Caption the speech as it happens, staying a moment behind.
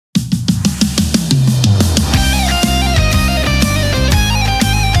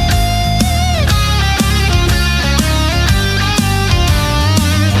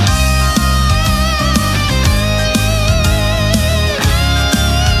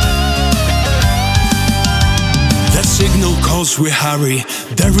signal cause we hurry.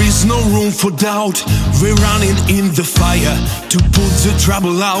 There is no room for doubt. We're running in the fire to put the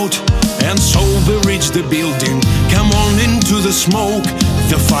trouble out. And so we reach the building. Come on into the smoke.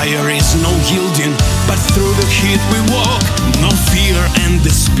 The fire is no yielding, but through the heat we walk. No fear and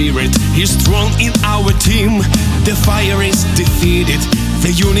the spirit is strong in our team. The fire is defeated,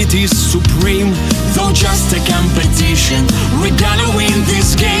 the unity is supreme. Though just a competition, we're gonna win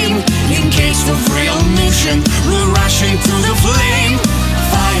this game. In case of real mission, we're rushing to the flame.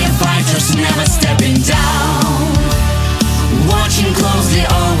 Firefighters never stepping down, watching closely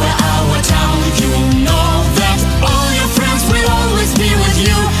over our town. You know that all your friends will always be with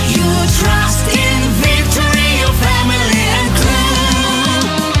you. You trust in victory, your family and crew.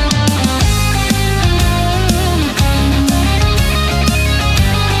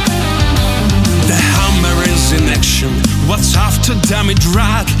 The hammer is in action. What's after, damn it,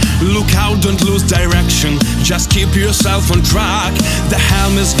 drag? Look out, don't lose direction. Just keep yourself on track. The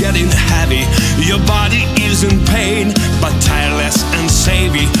helm is getting heavy. Your body is in pain, but tireless and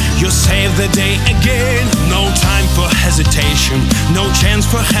savvy, you save the day again. No time for hesitation, no chance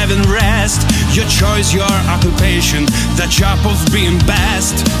for having rest. Your choice, your occupation, the job of being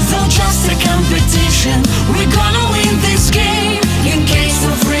best. Though just a competition, we're gonna win this game. In case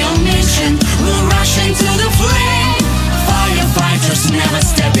of real mission, we'll rush into the flame. Firefighters never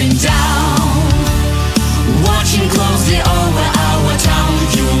stepping down, watching closely.